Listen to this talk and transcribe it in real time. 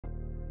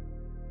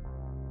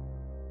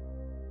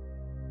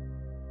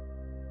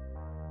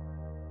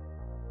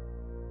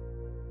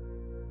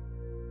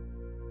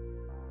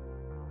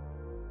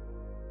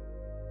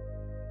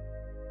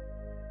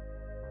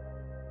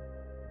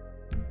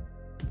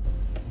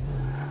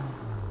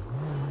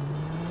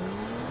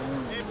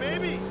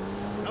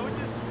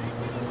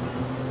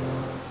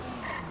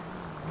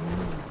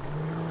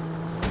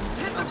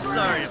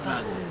worry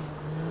about that.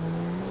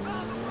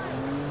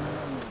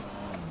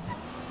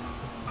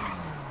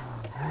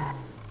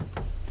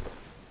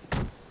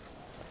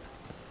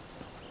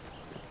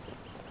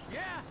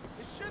 Yeah,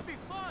 it should be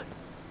fun.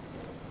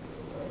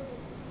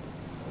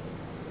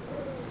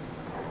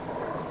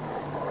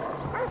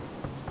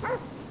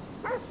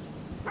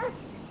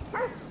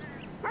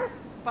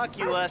 Fuck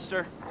you,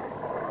 Lester.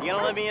 You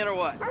gonna let me in or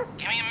what?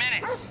 Give me a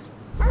minute.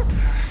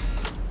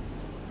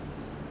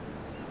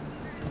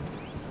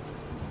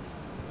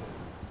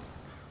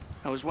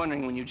 I was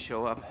wondering when you'd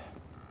show up.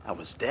 I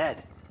was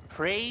dead.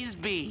 Praise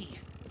be.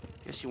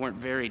 Guess you weren't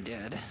very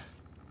dead.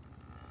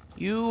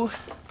 You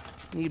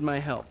need my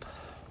help.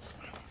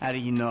 How do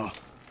you know?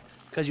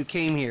 Because you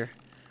came here.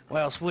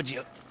 Why else would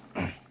you?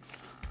 I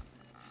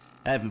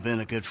haven't been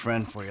a good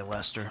friend for you,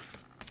 Lester.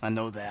 I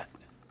know that.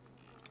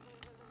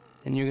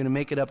 And you're gonna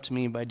make it up to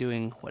me by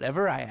doing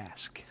whatever I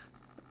ask.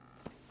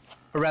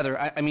 Or rather,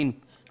 I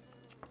mean,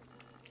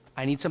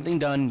 I need something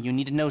done, you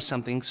need to know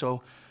something,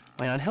 so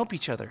why not help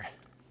each other?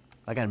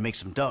 I gotta make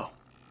some dough.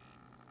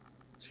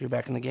 So you're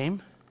back in the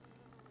game?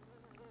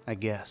 I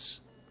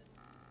guess.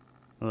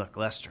 Look,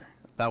 Lester,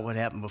 about what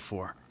happened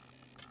before.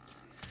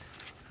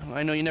 Well,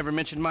 I know you never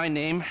mentioned my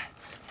name.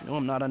 I know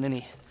I'm not on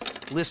any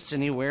lists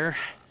anywhere.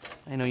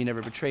 I know you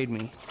never betrayed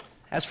me.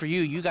 As for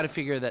you, you gotta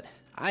figure that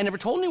I never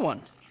told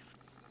anyone.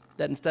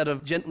 That instead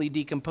of gently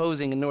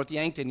decomposing in North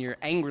Yankton, you're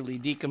angrily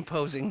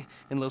decomposing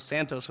in Los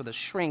Santos with a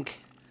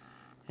shrink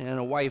and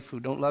a wife who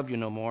don't love you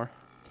no more.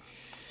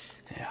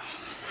 Yeah,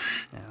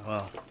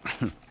 well,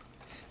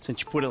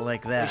 since you put it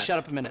like that... Hey, shut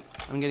up a minute.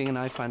 I'm getting an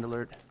Lifeinvader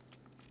alert.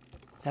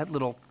 That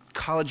little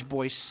college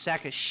boy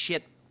sack of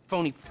shit,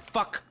 phony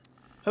fuck.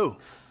 Who?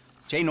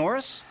 Jay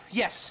Norris?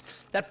 Yes,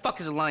 that fuck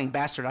is a lying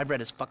bastard. I've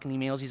read his fucking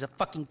emails. He's a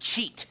fucking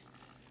cheat.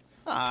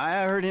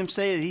 I heard him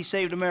say that he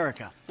saved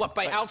America. What,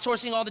 by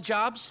outsourcing all the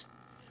jobs?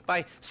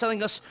 By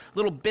selling us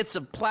little bits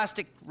of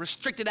plastic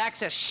restricted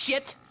access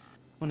shit?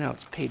 Well, now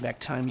it's payback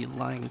time, you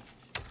lying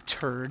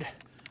turd.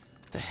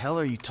 The hell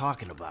are you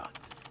talking about?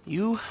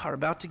 You are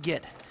about to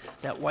get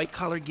that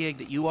white-collar gig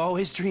that you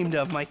always dreamed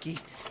of, Mikey.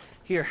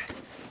 Here,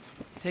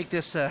 take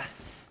this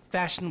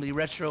fashionably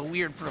retro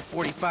weird for a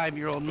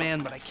 45-year-old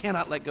man, but I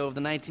cannot let go of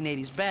the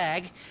 1980s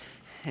bag,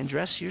 and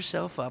dress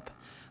yourself up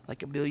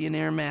like a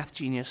billionaire math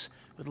genius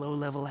with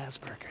low-level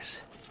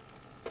Asperger's.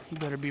 You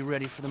better be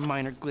ready for the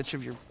minor glitch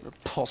of your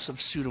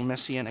repulsive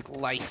pseudo-messianic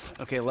life.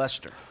 Okay,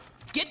 Lester.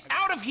 Get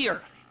out of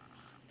here!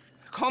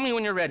 Call me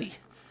when you're ready.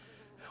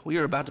 We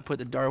are about to put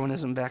the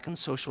Darwinism back in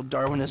social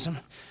Darwinism,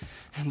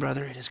 and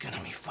brother, it is gonna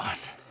be fun.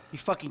 You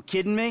fucking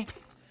kidding me?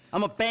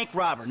 I'm a bank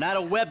robber, not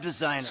a web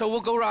designer. So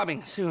we'll go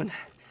robbing soon.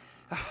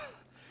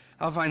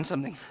 I'll find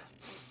something.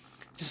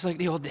 Just like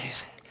the old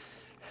days.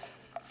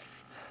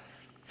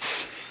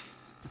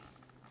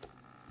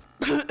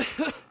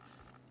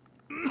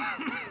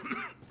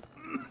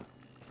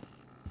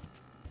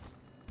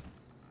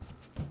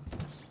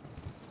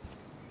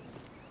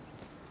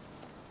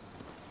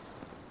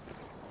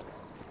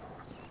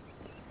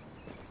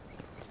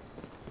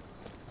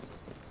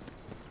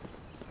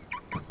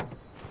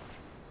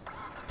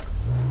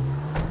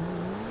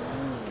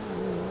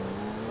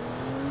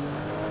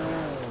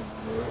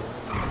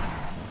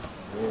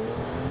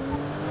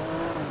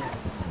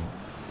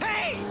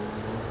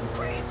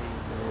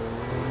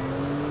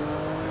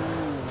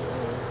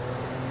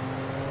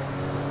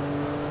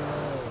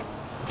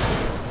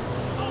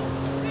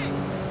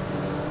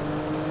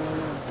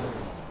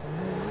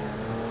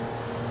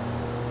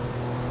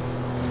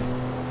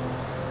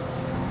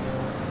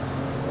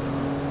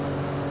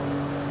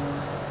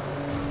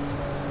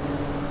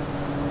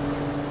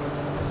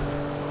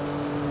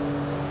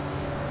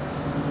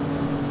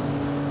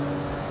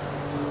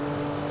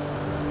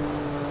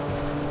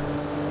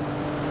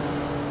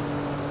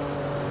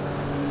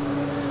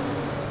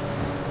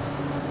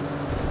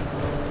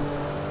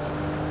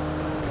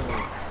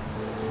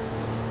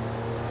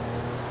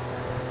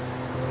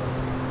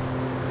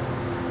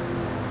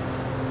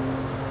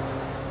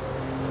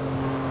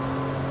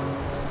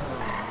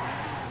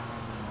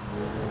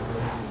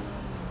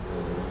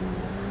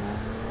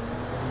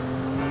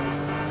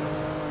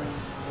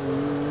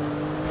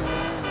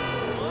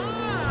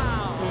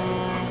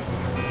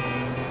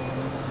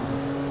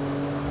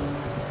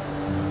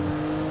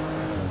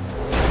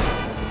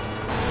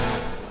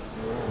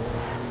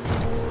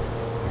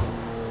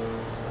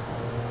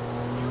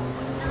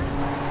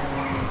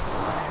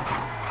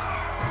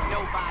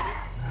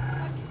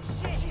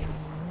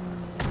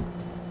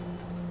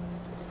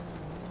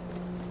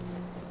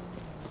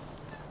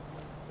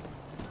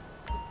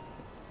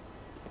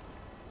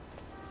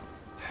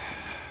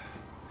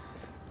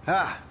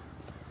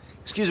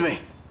 Excuse me.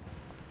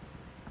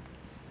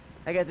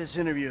 I got this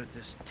interview at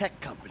this tech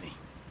company.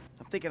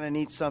 I'm thinking I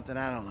need something,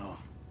 I don't know,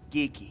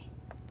 geeky,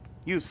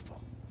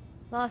 youthful.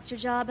 Lost your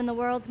job and the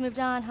world's moved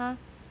on, huh?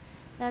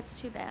 That's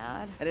too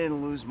bad. I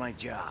didn't lose my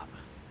job.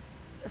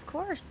 Of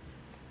course.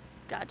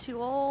 Got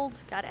too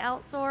old, got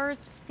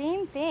outsourced.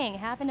 Same thing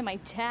happened to my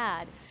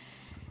dad.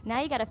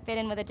 Now you gotta fit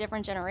in with a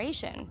different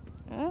generation.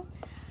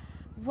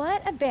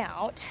 What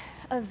about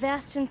a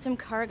vest and some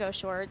cargo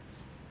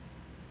shorts?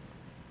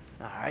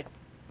 All right.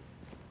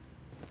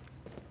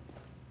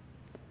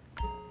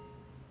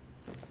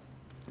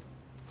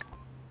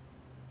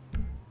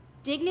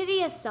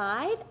 Dignity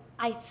aside,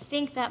 I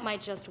think that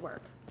might just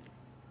work.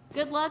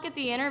 Good luck at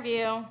the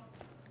interview.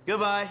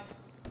 Goodbye.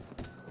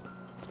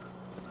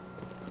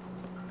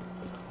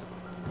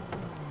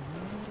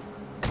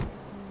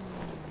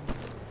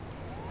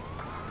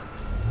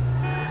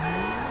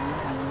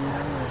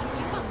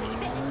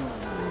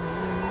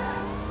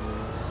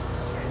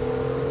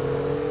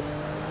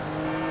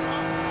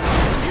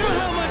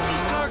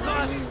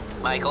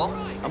 Michael?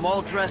 I'm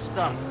all dressed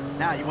up.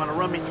 Now, you want to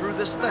run me through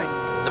this thing?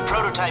 The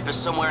prototype is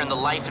somewhere in the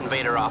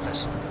Lifeinvader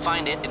office.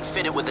 Find it and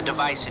fit it with the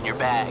device in your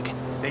bag.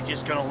 They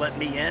just gonna let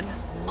me in?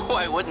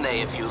 Why wouldn't they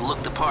if you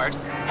look the part?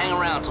 Hang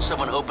around till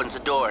someone opens the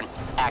door and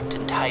act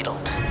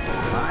entitled.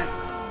 Fine.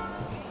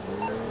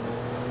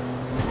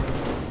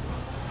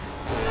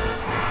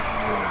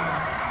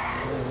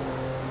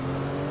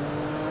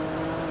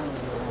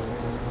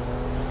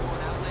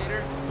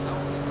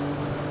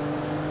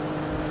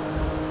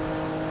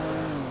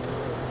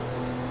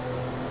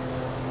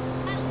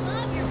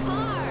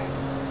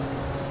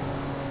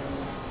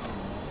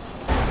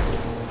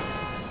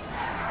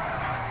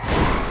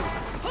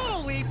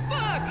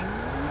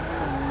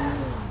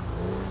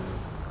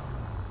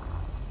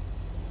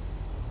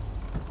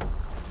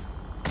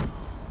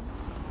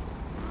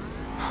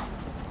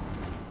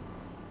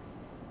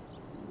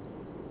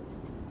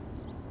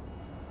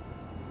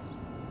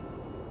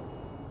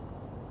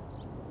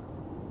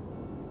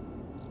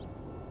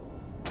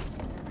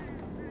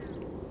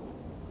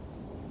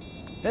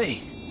 Hey.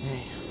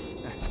 Hey.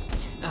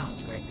 Oh,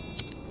 great.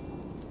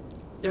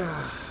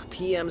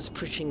 PM's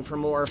pushing for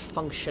more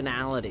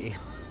functionality.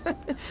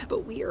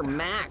 But we are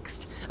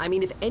maxed. I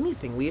mean, if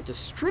anything, we have to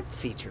strip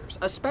features,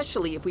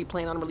 especially if we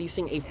plan on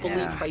releasing a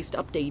fully priced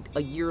update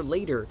a year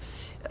later.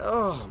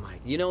 Oh my,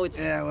 it's...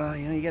 Yeah, well,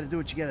 you gotta do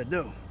what you gotta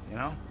do, you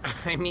know?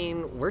 I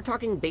mean, we're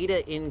talking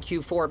beta in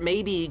Q4,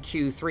 maybe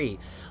Q3.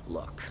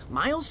 Look,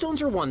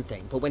 milestones are one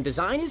thing, but when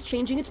design is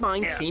changing its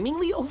mind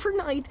seemingly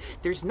overnight,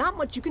 there's not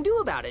much you can do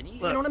about it.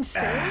 You know what I'm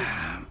saying?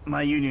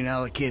 My union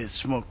allocated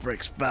smoke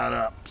break's about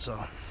up, so...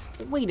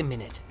 Wait a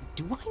minute.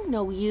 Do I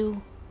know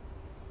you?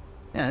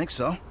 Yeah, I think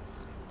so.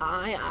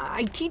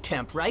 IT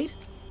temp, right?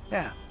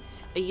 Yeah.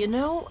 You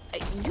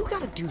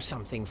gotta do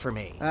something for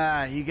me.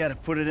 You gotta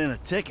put it in a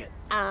ticket.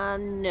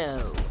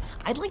 No.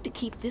 I'd like to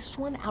keep this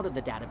one out of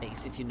the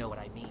database, if you know what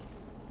I mean.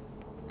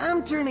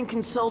 I'm turning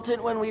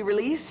consultant when we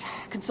release.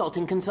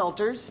 Consulting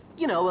consulters.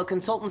 A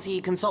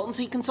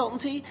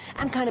consultancy.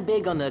 I'm kind of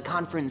big on the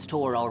conference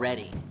tour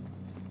already.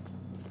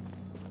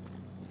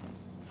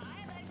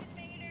 Hi,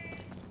 Lifeinvaders.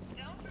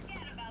 Don't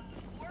forget about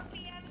the 4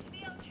 p.m.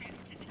 field trip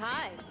to the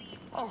Hi.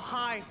 Oh,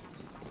 hi.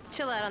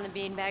 Chill out on the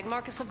beanbag.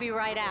 Marcus will be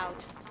right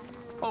out.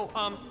 Oh,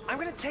 I'm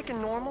gonna take a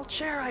normal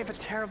chair. I have a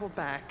terrible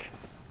back.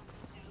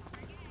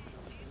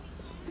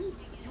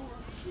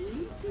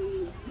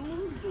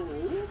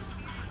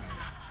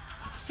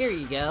 Here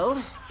you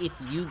go. If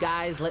you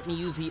guys let me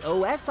use the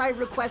OS I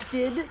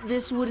requested,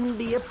 this wouldn't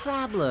be a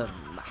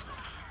problem.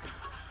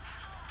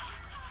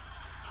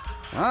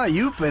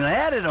 You've been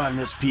at it on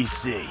this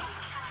PC.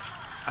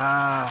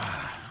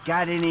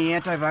 Got any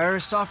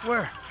antivirus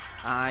software?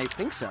 I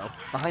think so.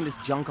 Behind this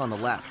junk on the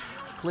left.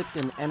 Clicked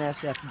an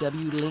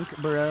NSFW link,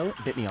 bro.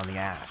 Bit me on the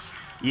ass.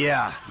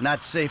 Yeah,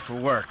 not safe for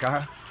work,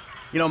 huh?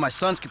 My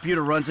son's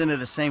computer runs into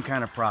the same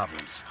kind of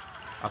problems.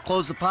 I'll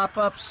close the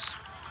pop-ups,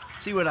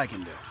 see what I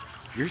can do.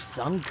 Your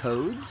son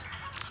codes?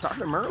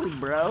 Start him early,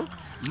 bro.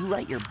 You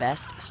write your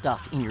best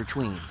stuff in your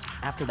tweens.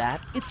 After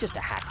that, it's just a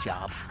hack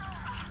job.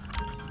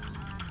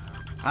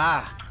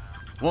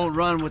 Won't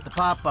run with the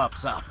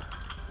pop-ups up.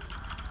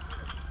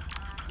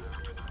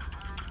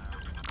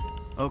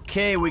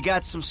 Okay, we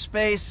got some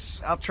space.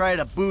 I'll try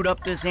to boot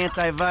up this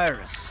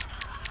antivirus.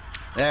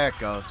 There it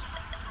goes.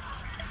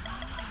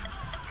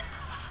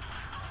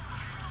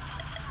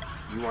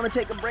 You want to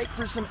take a break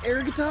for some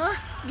air guitar?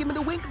 Give me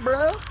the wink,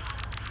 bro.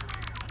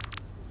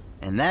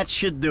 And that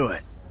should do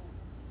it.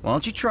 Why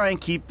don't you try and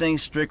keep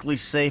things strictly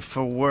safe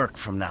for work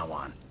from now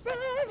on?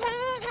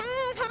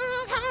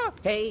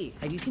 Hey,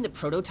 have you seen the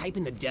prototype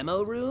in the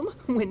demo room?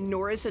 When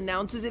Norris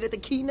announces it at the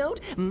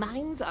keynote,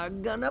 minds are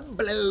gonna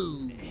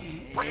blow.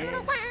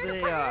 Yes,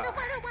 they are.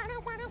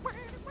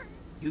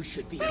 You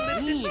should be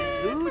mean,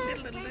 dude.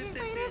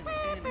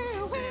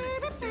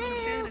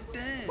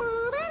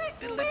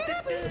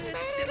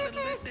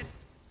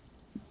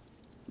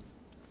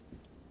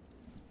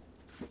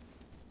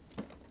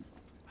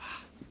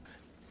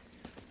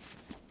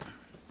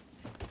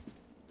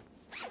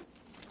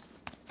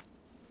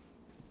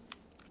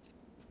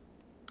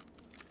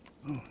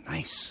 Oh,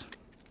 nice.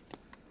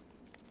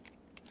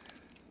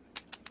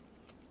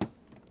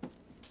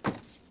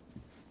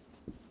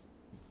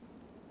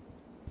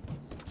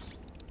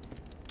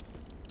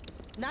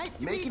 Nice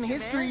to Making meet you,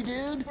 history,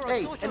 man. dude. For a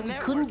Hey, social and we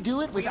network, couldn't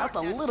do it we without the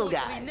aren't just little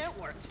socially guys.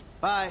 networked.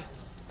 Bye.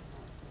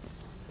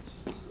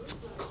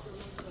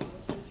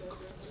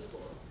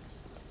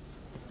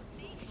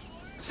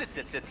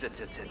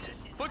 Sit.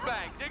 Foot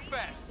bang, dig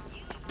fast.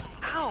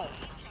 Ow!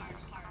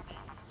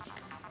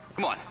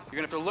 Come on, you're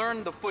gonna have to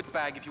learn the foot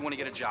bag if you want to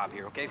get a job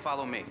here, okay?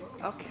 Follow me.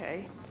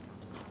 Okay.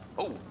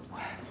 Oh,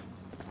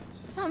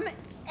 Some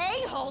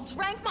a-hole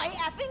drank my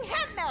effing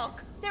hemp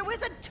milk. There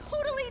was a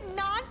totally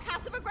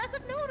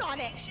non-passive-aggressive note on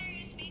it. Make sure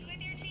you speak with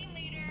your team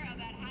leader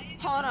about how you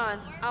Hold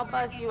on, I'll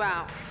buzz you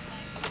out.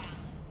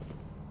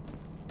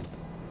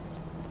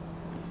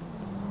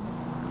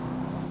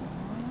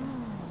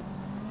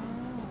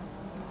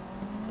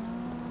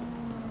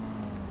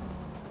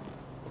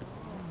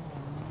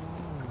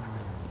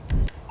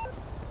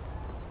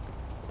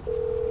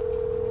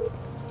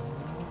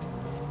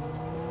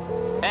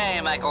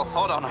 Hey, Michael,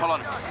 hold on.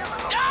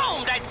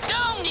 Domed! I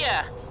domed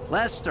ya!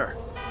 Lester,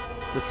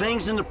 the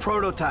thing's in the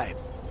prototype.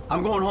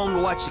 I'm going home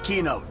to watch the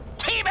keynote.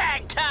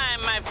 Teabag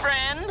time, my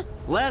friend!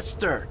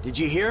 Lester, did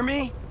you hear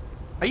me?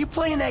 Are you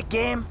playing that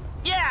game?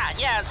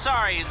 Yeah,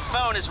 sorry, the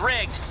phone is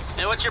rigged.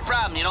 Hey, what's your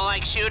problem? You don't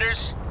like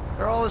shooters?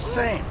 They're all the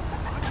same.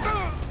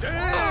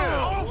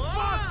 Damn!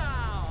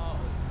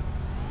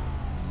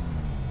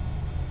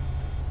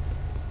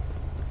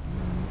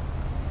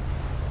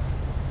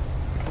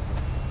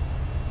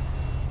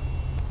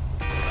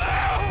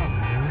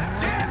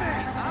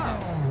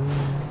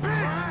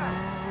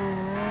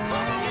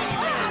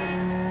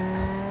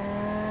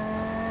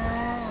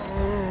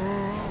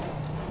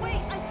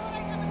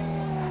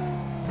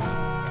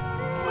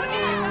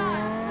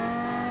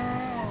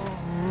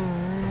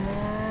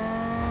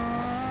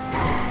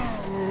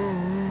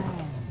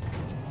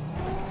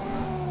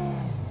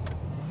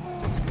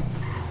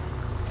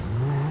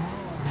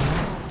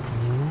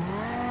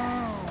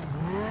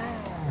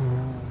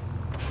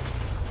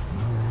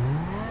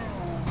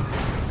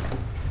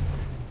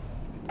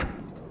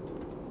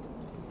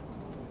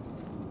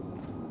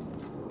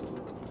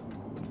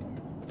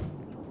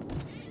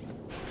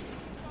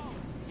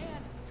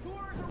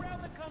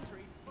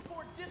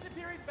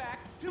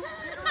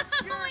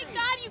 Oh my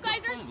god, you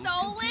guys are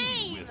so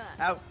lame!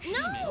 Ouch.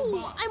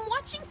 No! I'm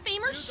watching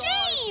Fame or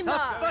Shame!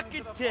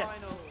 Fucking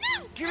tits.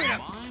 No! Give me that.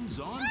 Mine's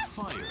on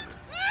fire.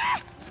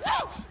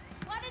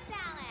 What a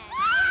talent!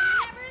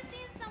 I've never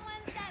seen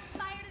someone set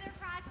fire to their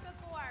crotch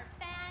before.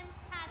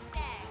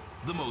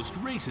 Fantastic! The most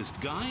racist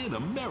guy in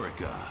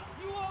America.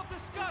 You all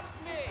disgust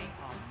me!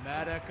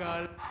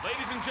 America.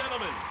 Ladies and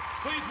gentlemen,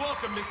 please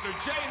welcome Mr.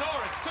 Jay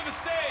Norris to the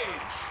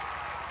stage.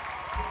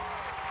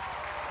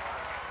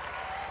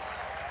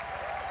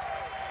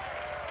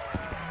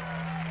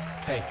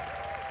 Hey,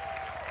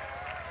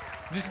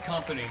 this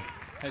company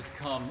has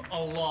come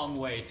a long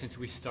way since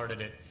we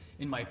started it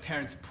in my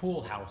parents'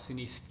 pool house in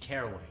East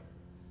Caraway.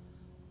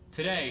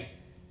 Today,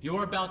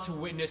 you're about to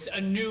witness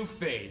a new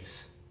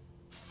phase.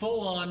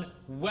 Full-on,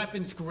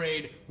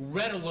 weapons-grade,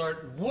 red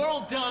alert,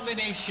 world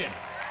domination!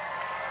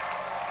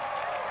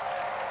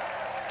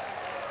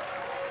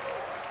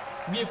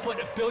 We have put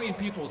 1 billion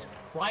people's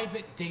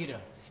private data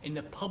in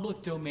the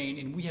public domain,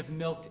 and we have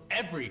milked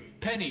every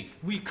penny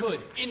we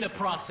could in the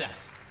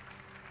process.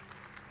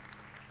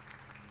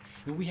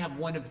 And we have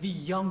one of the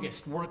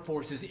youngest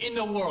workforces in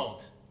the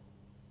world.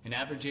 An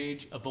average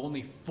age of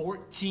only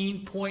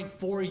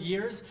 14.4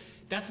 years.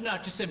 That's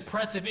not just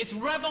impressive, it's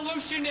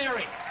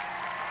revolutionary!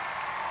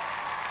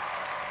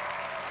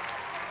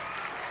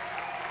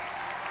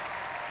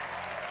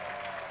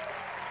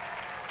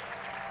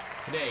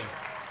 Today,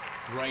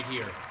 right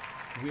here,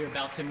 we're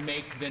about to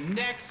make the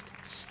next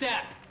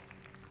step.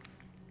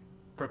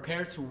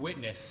 Prepare to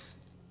witness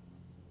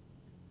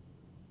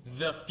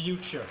the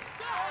future.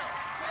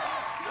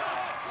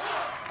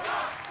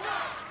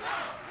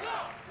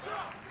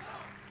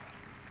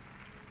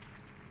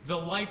 The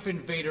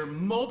Lifeinvader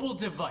mobile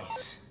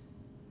device.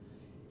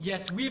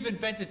 Yes, we've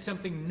invented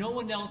something no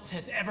one else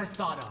has ever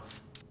thought of.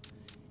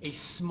 A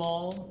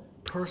small,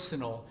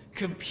 personal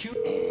computer.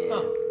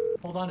 Oh,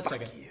 hold on a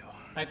second.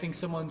 I think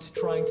someone's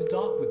trying to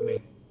talk with me.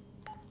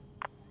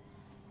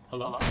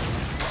 Hello?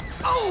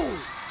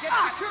 Oh! Get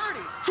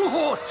security!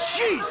 Oh,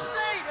 Jesus!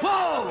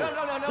 Whoa!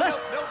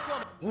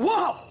 No,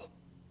 Whoa!